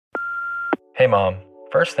Hey Mom,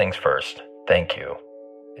 first things first, thank you.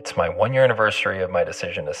 It's my 1-year anniversary of my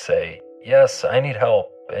decision to say, yes, I need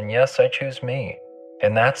help, and yes, I choose me.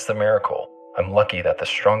 And that's the miracle. I'm lucky that the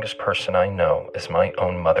strongest person I know is my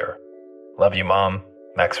own mother. Love you, Mom.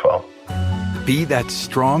 Maxwell. Be that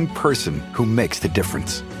strong person who makes the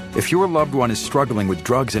difference. If your loved one is struggling with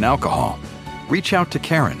drugs and alcohol, reach out to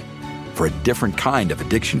Caron for a different kind of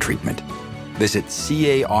addiction treatment. Visit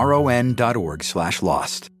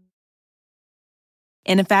caron.org/lost.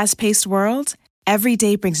 In a fast-paced world, every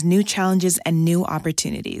day brings new challenges and new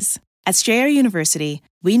opportunities. At Strayer University,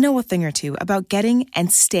 we know a thing or two about getting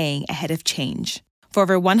and staying ahead of change. For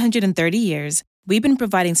over 130 years, we've been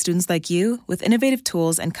providing students like you with innovative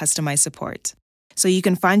tools and customized support, so you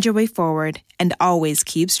can find your way forward and always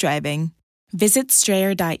keep striving. Visit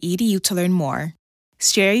strayer.edu to learn more.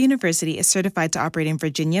 Strayer University is certified to operate in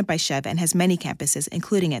Virginia by Chev and has many campuses,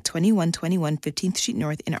 including at 2121 15th Street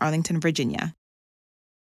North in Arlington, Virginia.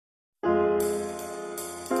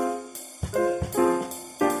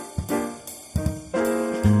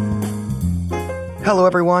 Hello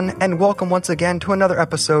everyone, and welcome once again to another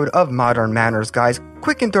episode of Modern Manners, guys.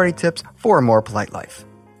 Quick and dirty tips for a more polite life.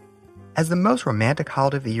 As the most romantic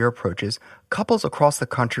holiday of the year approaches, couples across the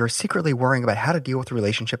country are secretly worrying about how to deal with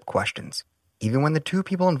relationship questions. Even when the two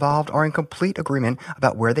people involved are in complete agreement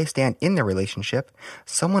about where they stand in their relationship,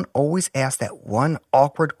 someone always asks that one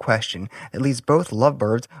awkward question that leaves both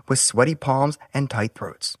lovebirds with sweaty palms and tight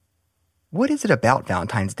throats. What is it about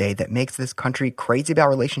Valentine's Day that makes this country crazy about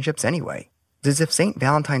relationships anyway? It's as if St.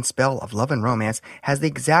 Valentine's spell of love and romance has the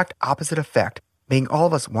exact opposite effect, making all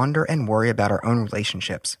of us wonder and worry about our own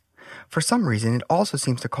relationships. For some reason, it also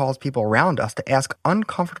seems to cause people around us to ask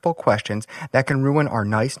uncomfortable questions that can ruin our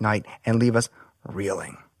nice night and leave us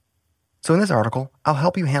reeling. So in this article, I'll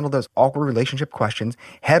help you handle those awkward relationship questions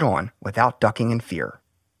head on without ducking in fear.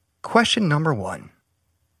 Question number 1.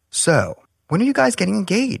 So, when are you guys getting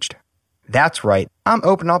engaged? That's right, I'm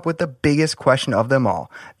opening up with the biggest question of them all,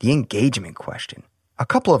 the engagement question. A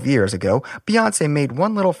couple of years ago, Beyoncé made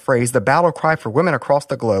one little phrase the battle cry for women across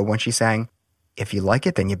the globe when she sang, "If you like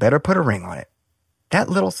it, then you better put a ring on it." That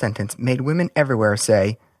little sentence made women everywhere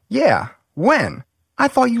say, "Yeah, when? I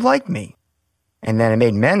thought you liked me." And then it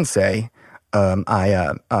made men say,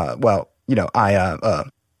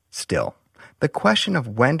 Still. The question of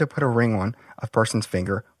when to put a ring on a person's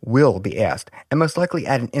finger will be asked, and most likely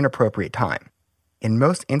at an inappropriate time. In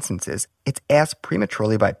most instances, it's asked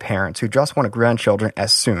prematurely by parents who just want grandchildren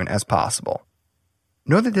as soon as possible.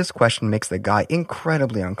 Know that this question makes the guy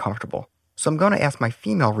incredibly uncomfortable, so I'm going to ask my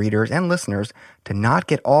female readers and listeners to not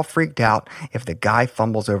get all freaked out if the guy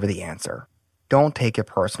fumbles over the answer. Don't take it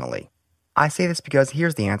personally. I say this because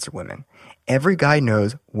here's the answer, women. Every guy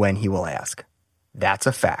knows when he will ask. That's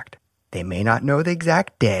a fact. They may not know the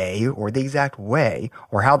exact day or the exact way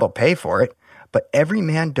or how they'll pay for it, but every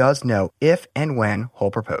man does know if and when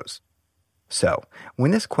he'll propose. So,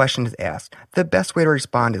 when this question is asked, the best way to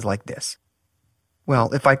respond is like this.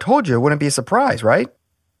 Well, if I told you, it wouldn't be a surprise, right?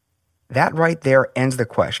 That right there ends the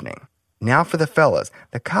questioning. Now for the fellas,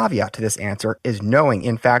 the caveat to this answer is knowing,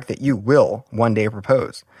 in fact, that you will one day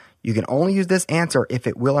propose. You can only use this answer if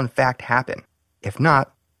it will in fact happen. If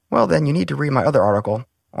not, well then you need to read my other article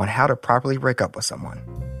on how to properly break up with someone.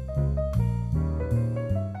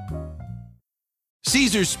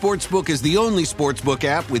 Caesars Sportsbook is the only sportsbook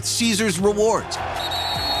app with Caesars Rewards.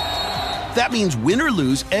 That means win or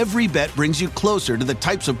lose, every bet brings you closer to the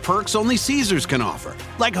types of perks only Caesars can offer,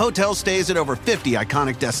 like hotel stays at over 50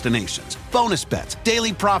 iconic destinations, bonus bets,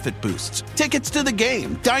 daily profit boosts, tickets to the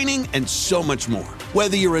game, dining, and so much more.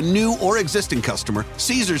 Whether you're a new or existing customer,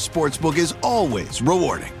 Caesars Sportsbook is always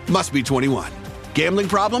rewarding. Must be 21. Gambling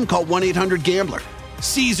problem? Call 1-800-GAMBLER.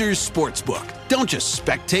 Caesars Sportsbook. Don't just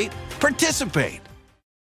spectate, participate.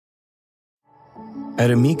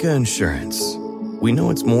 At Amica Insurance, we know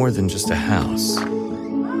it's more than just a house.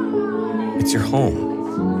 It's your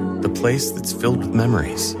home, the place that's filled with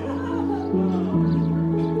memories.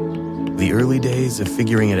 The early days of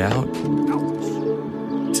figuring it out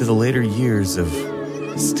to the later years of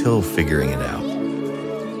still figuring it out.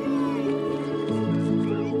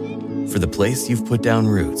 For the place you've put down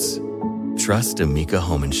roots, trust Amica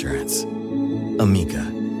Home Insurance. Amica,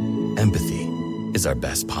 empathy is our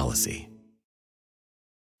best policy.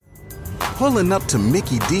 Pulling up to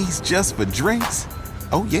Mickey D's just for drinks?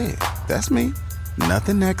 Oh yeah, that's me.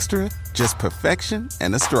 Nothing extra, just perfection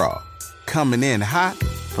and a straw. Coming in hot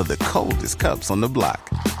for the coldest cups on the block.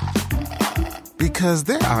 Because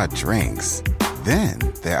there are drinks. Then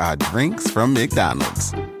there are drinks from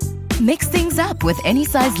McDonald's. Mix things up with any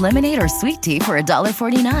size lemonade or sweet tea for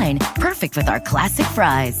 $1.49. Perfect with our classic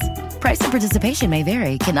fries. Price and participation may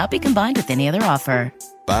vary. Cannot be combined with any other offer.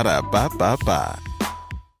 Ba-da-ba-ba-ba.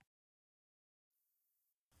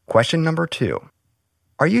 Question number 2.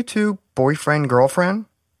 Are you two boyfriend-girlfriend?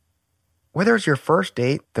 Whether it's your first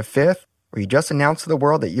date, the 5th, or you just announced to the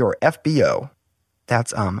world that you're FBO,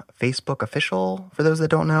 that's Facebook official, for those that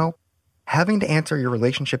don't know, having to answer your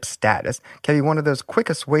relationship status can be one of those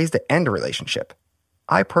quickest ways to end a relationship.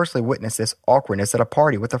 I personally witnessed this awkwardness at a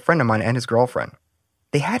party with a friend of mine and his girlfriend.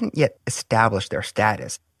 They hadn't yet established their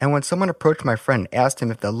status, and when someone approached my friend and asked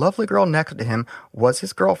him if the lovely girl next to him was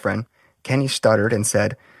his girlfriend, Kenny stuttered and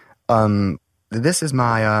said, this is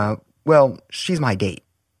my, she's my date.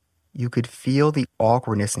 You could feel the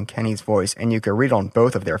awkwardness in Kenny's voice, and you could read it on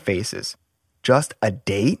both of their faces. Just a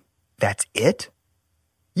date? That's it?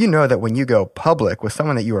 You know that when you go public with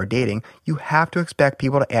someone that you are dating, you have to expect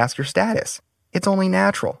people to ask your status. It's only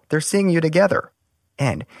natural. They're seeing you together.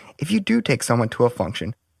 And if you do take someone to a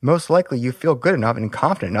function, most likely you feel good enough and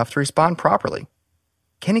confident enough to respond properly.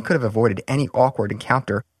 Kenny could have avoided any awkward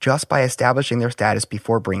encounter just by establishing their status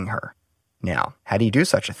before bringing her. Now, how do you do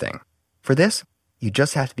such a thing? For this, you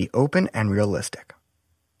just have to be open and realistic.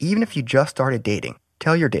 Even if you just started dating,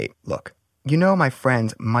 tell your date, look, you know my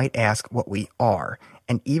friends might ask what we are,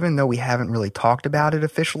 and even though we haven't really talked about it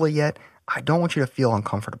officially yet, I don't want you to feel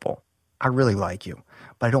uncomfortable. I really like you,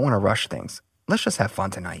 but I don't want to rush things. Let's just have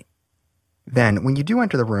fun tonight. Then, when you do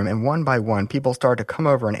enter the room and one by one people start to come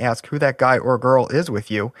over and ask who that guy or girl is with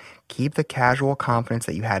you, keep the casual confidence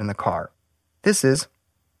that you had in the car. This is,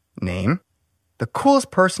 name, the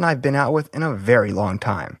coolest person I've been out with in a very long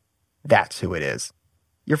time. That's who it is.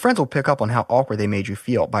 Your friends will pick up on how awkward they made you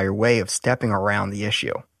feel by your way of stepping around the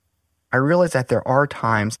issue. I realize that there are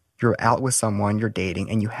times you're out with someone you're dating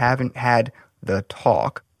and you haven't had the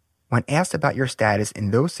talk. When asked about your status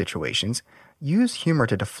in those situations, use humor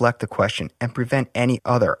to deflect the question and prevent any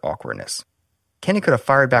other awkwardness. Kenny could have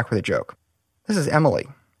fired back with a joke. This is Emily.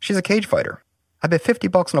 She's a cage fighter. I bet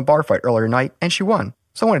 $50 on a bar fight earlier tonight and she won,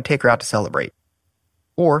 so I want to take her out to celebrate.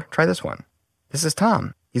 Or try this one. This is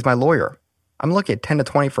Tom. He's my lawyer. I'm looking at 10 to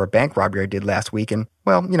 20 for a bank robbery I did last week and,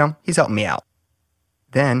 he's helping me out.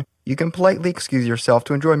 Then, you can politely excuse yourself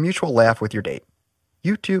to enjoy a mutual laugh with your date.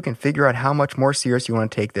 You two can figure out how much more serious you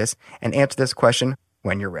want to take this and answer this question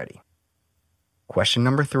when you're ready. Question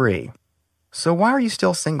number 3. So why are you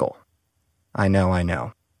still single? I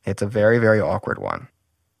know. It's a very, very awkward one.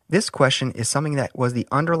 This question is something that was the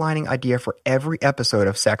underlining idea for every episode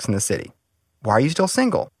of Sex and the City. Why are you still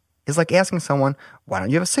single? It's like asking someone, why don't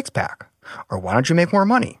you have a six-pack? Or why don't you make more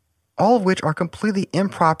money? All of which are completely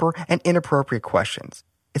improper and inappropriate questions.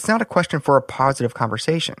 It's not a question for a positive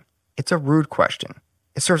conversation. It's a rude question.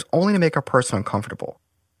 It serves only to make a person uncomfortable.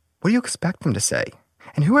 What do you expect them to say?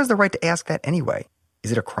 And who has the right to ask that anyway?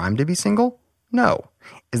 Is it a crime to be single? No.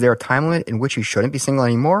 Is there a time limit in which you shouldn't be single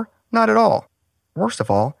anymore? Not at all. Worst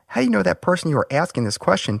of all, how do you know that person you are asking this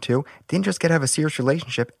question to didn't just get out of a serious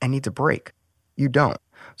relationship and needs a break? You don't.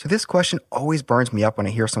 So this question always burns me up when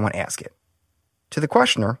I hear someone ask it. To the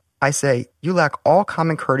questioner, I say, you lack all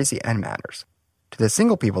common courtesy and manners. To the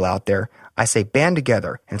single people out there, I say band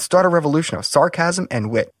together and start a revolution of sarcasm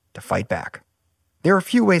and wit to fight back. There are a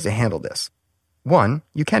few ways to handle this. 1,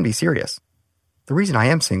 you can be serious. The reason I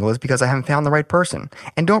am single is because I haven't found the right person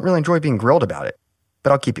and don't really enjoy being grilled about it.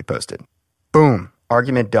 But I'll keep you posted. Boom,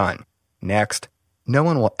 argument done. Next, no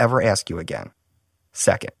one will ever ask you again.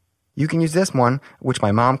 2nd, you can use this one, which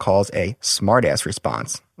my mom calls a smartass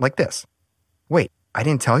response, like this. Wait, I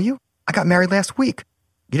didn't tell you? I got married last week.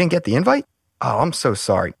 You didn't get the invite? Oh, I'm so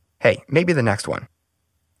sorry. Hey, maybe the next one.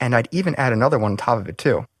 And I'd even add another one on top of it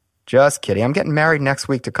too. Just kidding, I'm getting married next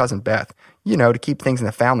week to Cousin Beth, to keep things in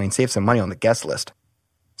the family and save some money on the guest list.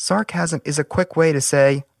 Sarcasm is a quick way to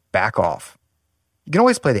say, back off. You can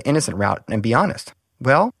always play the innocent route and be honest.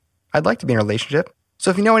 Well, I'd like to be in a relationship,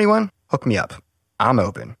 so if you know anyone, hook me up. I'm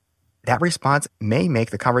open. That response may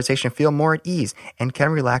make the conversation feel more at ease and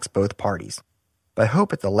can relax both parties. But I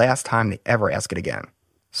hope it's the last time they ever ask it again.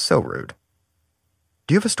 So rude.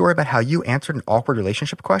 Do you have a story about how you answered an awkward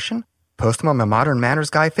relationship question? Post them on my Modern Manners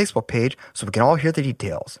Guy Facebook page so we can all hear the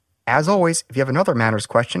details. As always, if you have another manners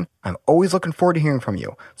question, I'm always looking forward to hearing from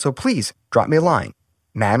you. So please drop me a line.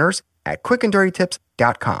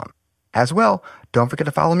 manners@quickanddirtytips.com. As well, don't forget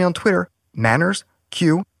to follow me on Twitter,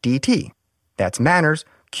 MannersQDT. That's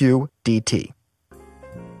MannersQDT.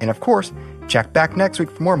 And of course, check back next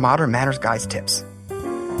week for more Modern Manners Guys tips.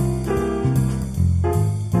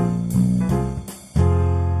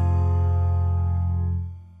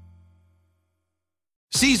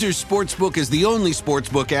 Caesars Sportsbook is the only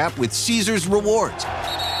sportsbook app with Caesars Rewards.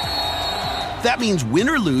 That means win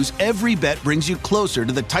or lose, every bet brings you closer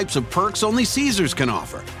to the types of perks only Caesars can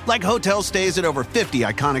offer. Like hotel stays at over 50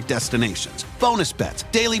 iconic destinations, bonus bets,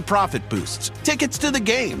 daily profit boosts, tickets to the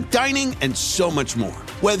game, dining, and so much more.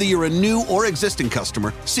 Whether you're a new or existing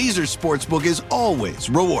customer, Caesars Sportsbook is always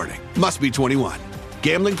rewarding. Must be 21.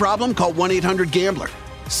 Gambling problem? Call 1-800-GAMBLER.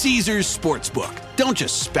 Caesars Sportsbook. Don't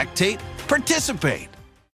just spectate, participate.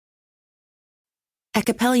 At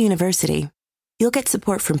Capella University, you'll get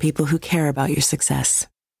support from people who care about your success.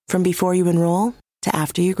 From before you enroll to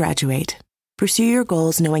after you graduate, pursue your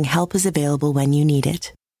goals knowing help is available when you need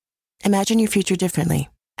it. Imagine your future differently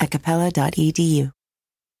at capella.edu.